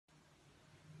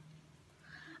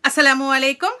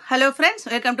Assalamualaikum. Hello friends,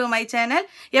 welcome to my channel.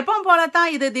 எப்பவும் போல தான்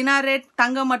இது தினார் ரேட்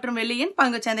தங்கம் மற்றும் வெள்ளியின்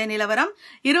பங்குச்சந்தை நிலவரம்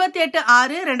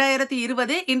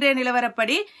 28/6/2020 இன்றைய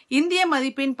நிலவரப்படி இந்திய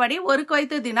மதிப்பின்படி ஒரு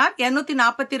குவைத் தினார்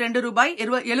 242 ரூபாய்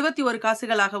 71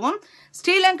 காசுகளாகவும்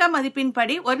ஸ்ரீலங்கா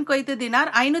மதிப்பின்படி ஒரு குவைத்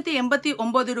தினார்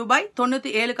 589 ரூபாய்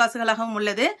 97 காசுகளாகவும்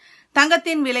உள்ளது.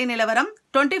 தங்கத்தின் விலை நிலவரம்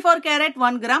 24 carrot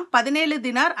 1 gram 17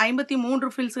 dinar 53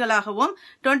 ஃபில்ஸ்களாகவும்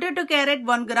 22 carrot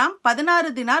 1 gram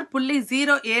 16 dinar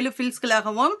 0.07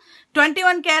 ஃபில்ஸ்களாகவும்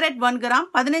 21 carrot 1 gram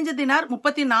 15 dinar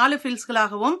 34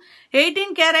 ஃபில்ஸ்களாகவும்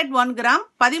 18 carrot 1 gram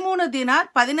 13 dinar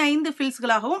 15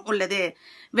 ஃபில்ஸ்களாகவும் உள்ளது.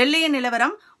 வெள்ளியின்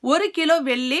நிலவரம் 1 கிலோ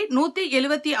வெள்ளி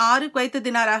 176 குவைத்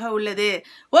தினாராக உள்ளது.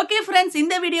 ஓகே ஃப்ரெண்ட்ஸ்,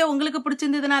 இந்த வீடியோ உங்களுக்கு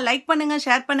பிடிச்சிருந்ததுன்னா லைக் பண்ணுங்க,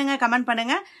 ஷேர் பண்ணுங்க, கமெண்ட்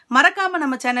பண்ணுங்க. மறக்காம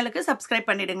நம்ம சேனலுக்கு சப்ஸ்கிரைப்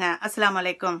பண்ணிடுங்க. அஸ்ஸலாமு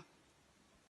அலைக்கும்.